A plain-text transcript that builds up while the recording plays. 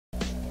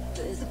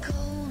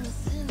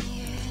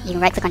You can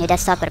right click on your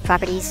desktop, go to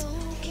properties,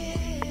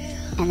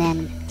 and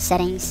then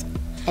settings,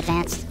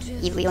 advanced.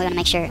 You really want to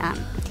make sure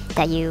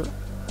that you,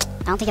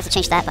 I don't think you have to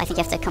change that, but I think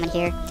you have to come in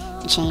here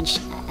and change,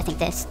 I think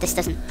this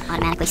doesn't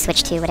automatically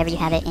switch to whatever you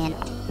have it in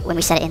when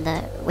we set it in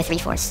the, with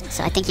reforce.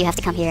 So I think you have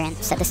to come here and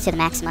set this to the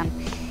maximum.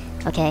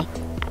 Okay.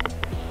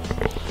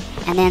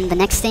 And then the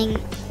next thing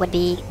would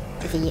be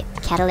the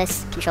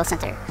Catalyst Control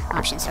Center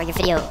options, or your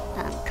video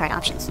card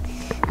options.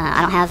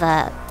 I don't have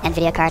a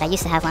NVIDIA card. I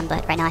used to have one,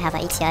 but right now I have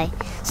an ATI.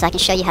 So I can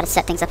show you how to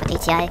set things up with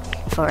ATI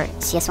for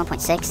CS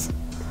 1.6.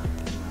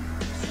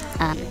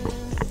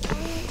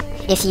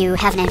 If you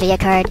have an NVIDIA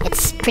card,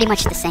 it's pretty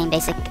much the same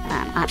basic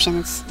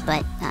options,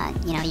 but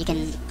you know, you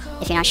can,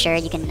 if you're not sure,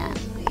 you can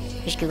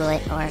just Google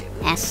it or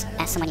ask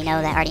someone you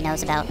know that already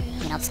knows about,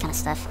 you know, this kind of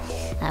stuff.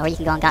 Or you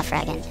can go on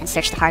Gotfrag and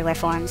search the hardware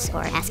forums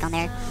or ask on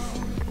there.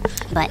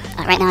 But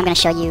right now I'm going to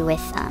show you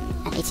with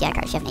an ATI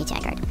card, if you have an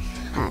ATI card.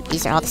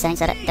 These are all the settings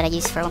that I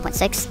use for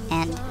 1.6,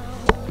 and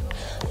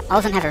all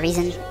of them have a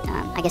reason.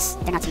 I guess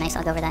they're not too many, so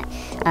I'll go over that.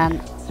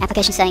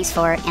 Application settings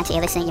for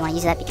anti-aliasing, you want to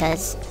use that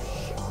because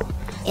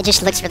it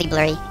just looks really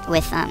blurry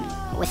with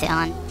it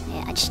on.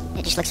 Yeah, it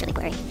just looks really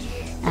blurry.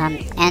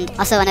 And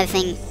also another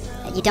thing,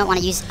 you don't want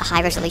to use a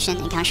high resolution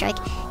in Counter-Strike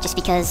just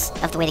because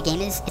of the way the game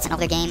is. It's an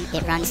older game.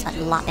 It runs a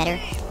lot better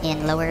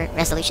in lower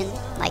resolution,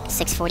 like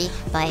 640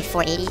 by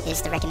 480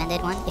 is the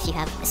recommended one. If you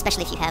have,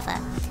 especially if you have a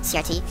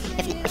CRT.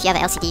 If you have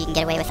an LCD, you can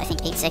get away with, I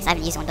think, 8.6. I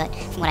haven't used one, but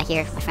from what I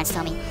hear, my friends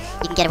tell me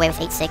you can get away with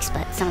 8.6.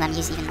 But some of them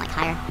use even like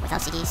higher with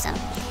LCD. So,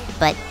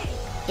 but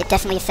it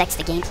definitely affects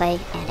the gameplay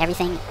and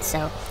everything.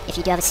 So if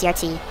you do have a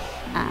CRT,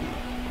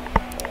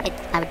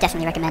 I would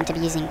definitely recommend to be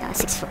using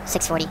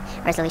 640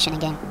 resolution in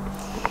game.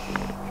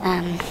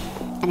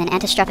 And then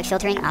anisotropic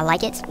filtering, I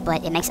like it,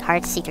 but it makes it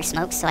hard to see through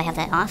smoke, so I have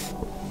that off.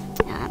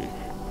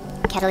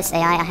 Catalyst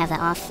AI, I have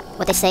that off.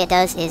 What they say it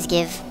does is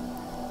give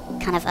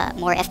kind of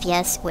more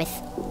FPS with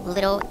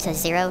little to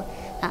zero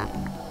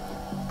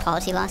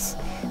quality loss,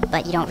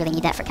 but you don't really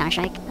need that for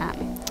Counter-Strike.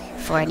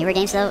 For newer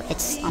games though,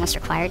 it's almost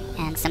required,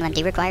 and some of them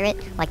do require it.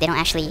 Like they don't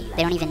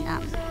even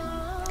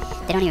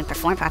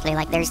perform properly.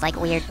 Like there's like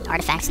weird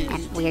artifacts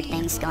and weird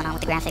things going on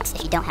with the graphics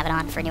if you don't have it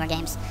on for newer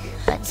games.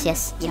 But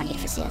CS, you don't need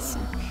it for CS. So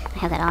I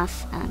have that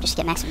off just to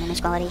get maximum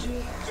image quality.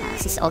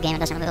 Since it's an old game, it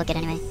doesn't really look good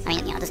anyway. I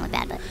mean, you know, it doesn't look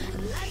bad, but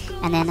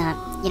yeah. And then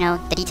you know,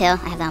 the detail,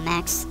 I have that on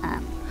max.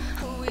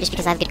 Just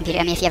because I have a good computer.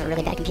 I mean, if you have a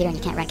really bad computer and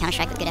you can't run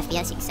Counter-Strike with good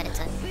FPS, you can set it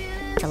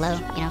to low,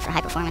 you know, for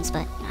high performance.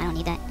 But I don't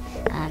need that.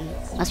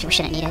 Most people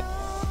shouldn't need it.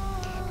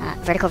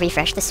 Vertical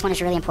refresh, this one is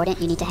really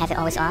important. You need to have it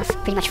always off.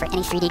 Pretty much for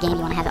any 3D game, you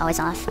want to have it always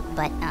off.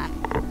 But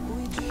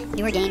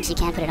newer games, you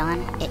can put it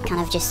on. It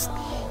kind of just,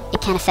 it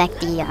can affect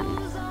the,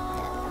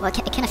 well,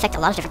 it can affect a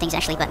lot of different things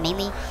actually, but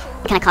mainly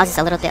it kind of causes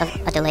a little bit of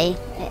a delay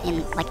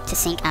in, like, to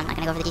sync. I'm not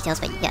going to go over the details,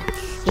 but yeah,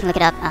 you can look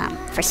it up.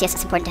 For CS,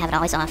 it's important to have it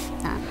always off.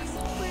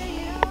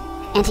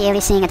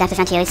 Anti-aliasing, adaptive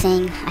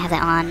anti-aliasing, I have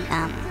that on.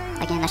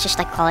 Again, that's just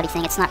like a quality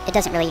thing. It's not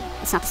the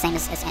same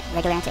as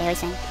regular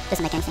anti-aliasing. It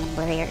doesn't make anything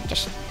blurry, or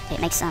just, it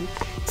makes some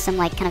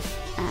like kind of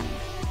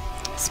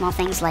small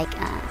things like,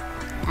 I'm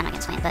not gonna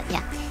explain it, but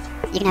yeah.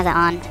 You can have that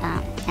on,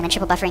 and then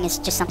triple buffering is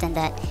just something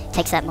that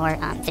takes up more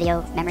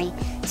video memory,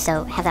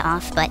 so have that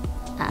off, but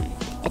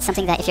it's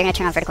something that if you're gonna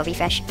turn on vertical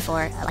refresh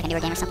for like a newer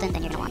game or something,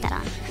 then you're gonna want that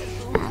on.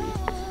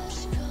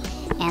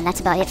 And that's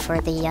about it for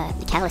the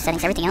catalyst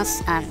settings. Everything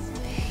else,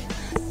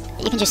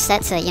 you can just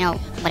set to, you know,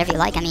 whatever you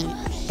like. I mean,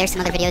 there's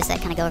some other videos that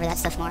kind of go over that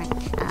stuff more.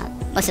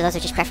 Most of those are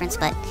just preference,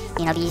 but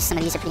you know, some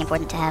of these are pretty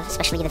important to have,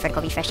 especially the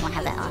vertical refresh. You want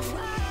to have that off.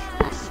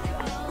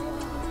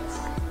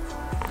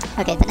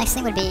 Okay, the next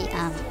thing would be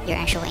your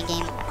actual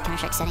in-game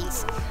Counter-Strike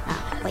settings.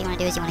 What you want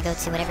to do is you want to go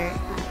to whatever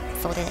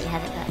folder that you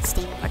have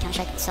Steam or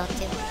Counter-Strike installed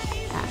into.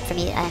 For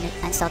me, I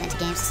installed into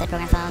games instead of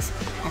program files,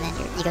 and then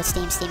you go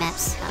Steam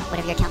apps,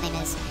 whatever your account name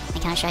is,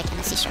 and Counter-Strike, and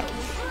then C-Strike.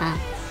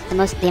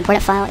 The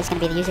important file is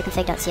going to be the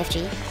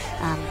userconfig.cfg.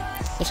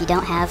 If you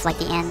don't have like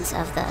the ends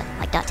of the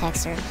like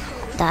 .text or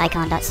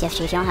 .icon.cfg, if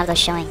you don't have those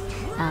showing,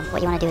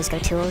 what you want to do is go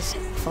to Tools,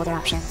 Folder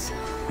Options,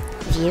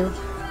 View.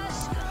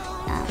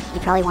 You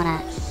probably want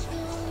to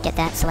get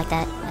that, select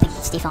that. I think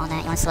it's default on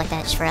that. You want to select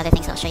that just for other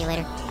things I'll show you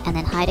later. And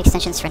then hide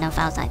extensions for known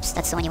file types.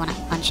 That's the one you want to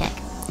uncheck.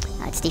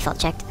 It's default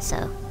checked,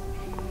 so.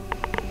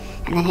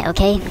 And then hit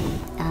OK.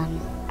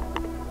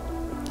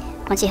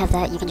 Once you have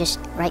that, you can just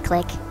right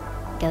click,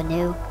 go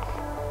New.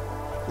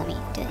 Let me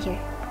do it here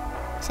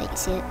so you can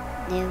see it.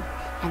 New.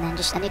 And then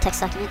just a new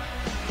text document.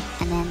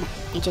 And then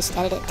you just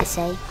edit it to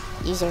say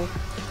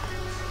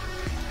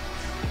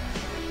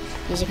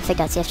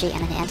userconfig.cfg,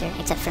 and then hit enter.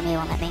 Except for me, it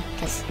won't let me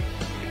because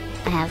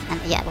I have, and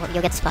yeah, well,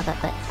 you'll get this pop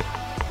up, but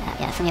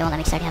yeah, for me, it won't let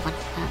me because I already have one.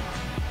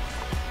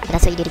 But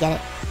that's what you do to get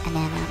it. And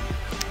then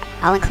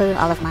I'll include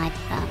all of my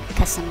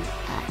custom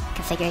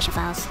configuration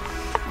files.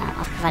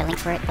 I'll provide a link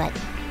for it, but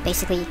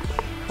basically,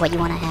 what you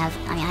want to have,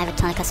 I mean, I have a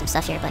ton of custom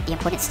stuff here, but the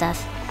important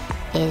stuff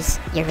is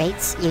your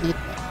rates. You need,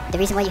 the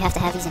reason why you have to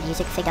have these in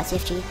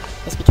userconfig.cfg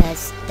is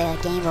because the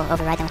game will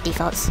override them with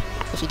defaults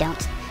if you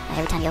don't,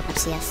 every time you open up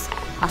CS.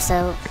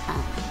 Also,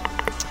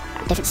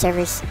 different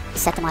servers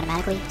set them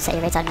automatically, set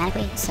your rates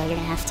automatically, so you're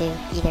going to have to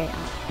either,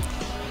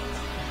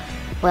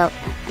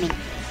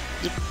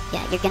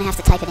 you're going to have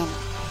to type it in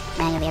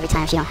manually every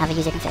time if you don't have a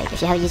user config.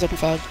 If you have a user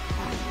config,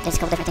 there's a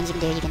couple different things you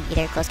can do. You can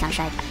either close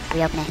Counter-Strike,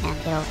 reopen it, and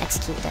it'll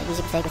execute the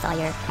user config with all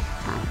your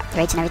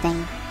rates and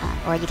everything,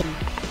 or you can,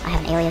 I have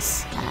an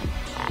alias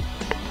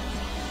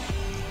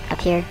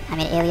up here. I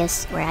made an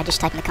alias where I just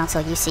type in the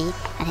console UC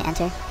and hit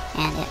enter,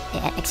 and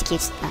it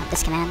executes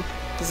this command.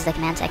 This is the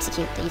command to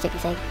execute the user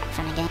config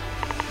from in game.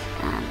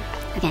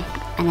 Okay,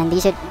 and then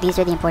these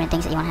are the important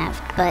things that you want to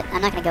have. But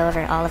I'm not going to go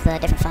over all of the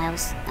different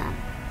files.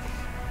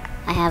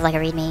 I have like a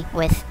README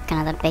with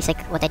kind of the basic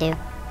what they do,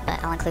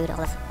 but I'll include all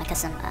of my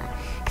custom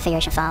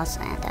configuration files,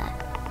 and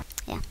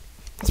yeah,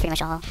 that's pretty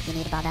much all you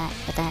need about that.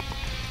 With that,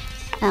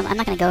 I'm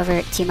not going to go over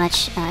it too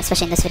much,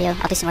 especially in this video.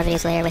 I'll do some more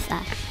videos later with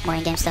more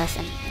in-game stuff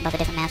and about the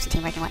different maps and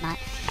teamwork and whatnot.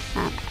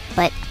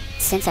 But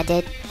since I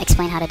did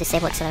explain how to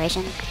disable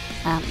acceleration,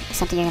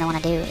 something you're going to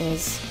want to do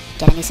is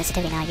get a new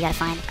sensitivity now. You got to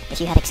find, if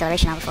you had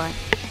acceleration on before,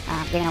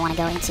 you're going to want to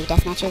go into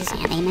deathmatches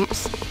and aim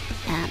maps,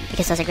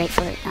 because those are great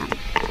for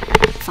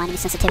finding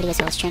sensitivity as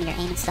well as training your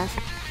aim and stuff.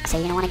 So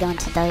you're going to want to go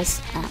into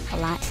those a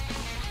lot.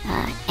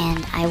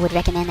 And I would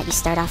recommend that you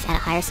start off at a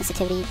higher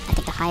sensitivity. I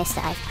think the highest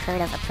that I've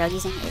heard of a pro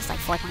using is like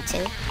 4.2,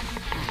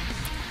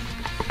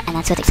 and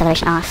that's with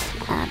acceleration off.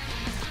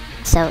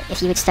 So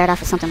if you would start off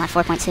with something like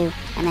 4.2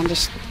 and then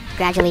just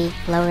gradually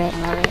lower it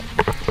and lower it,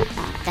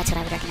 that's what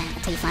I would recommend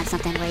until you find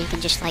something where you can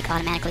just like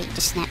automatically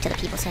just snap to the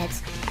people's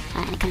heads,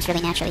 and it comes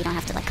really naturally. You don't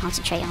have to like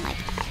concentrate on like,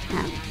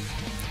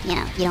 you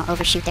know, you don't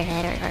overshoot their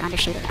head or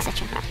undershoot it,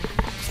 etc. It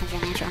just comes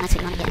really natural, and that's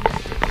what you want to get.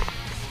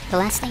 The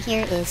last thing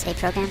here is a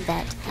program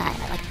that,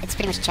 it's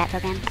pretty much a chat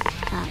program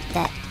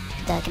that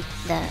the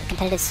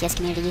competitive CS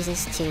community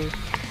uses to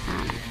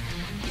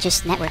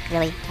just network,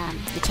 really.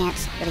 You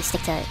can't really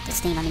stick to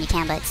Steam. I mean, you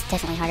can, but it's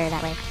definitely harder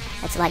that way.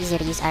 It's a lot easier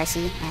to use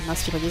IRC, and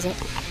most people use it.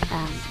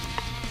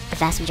 The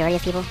vast majority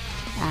of people.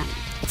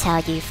 It's how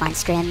you find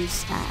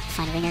scrims,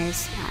 find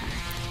ringers,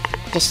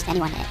 just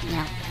anyone that, you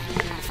know, you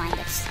want to find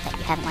that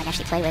you haven't like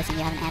actually played with and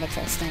you haven't added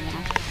to Steam, you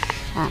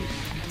know.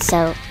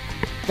 So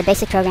the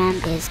basic program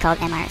is called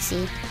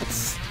MIRC.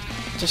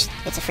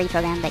 It's a free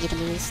program that you can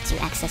use to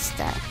access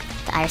the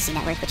IRC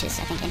network, which is,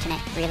 I think,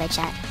 Internet Relay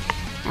Chat.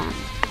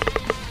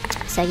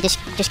 So you just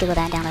Google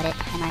that and download it,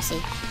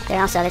 MIRC. There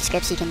are also other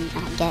scripts you can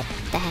get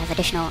that have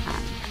additional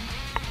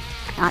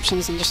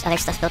options and just other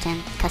stuff built in,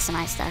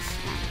 customized stuff.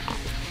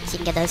 So you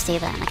can get those too,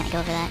 but I'm not going to go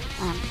over that.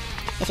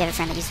 If you have a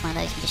friend that uses one of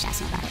those, you can just ask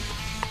them about it.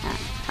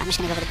 I'm just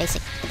going to go over the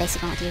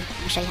basic one with you. I'm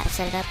going to show you how to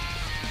set it up.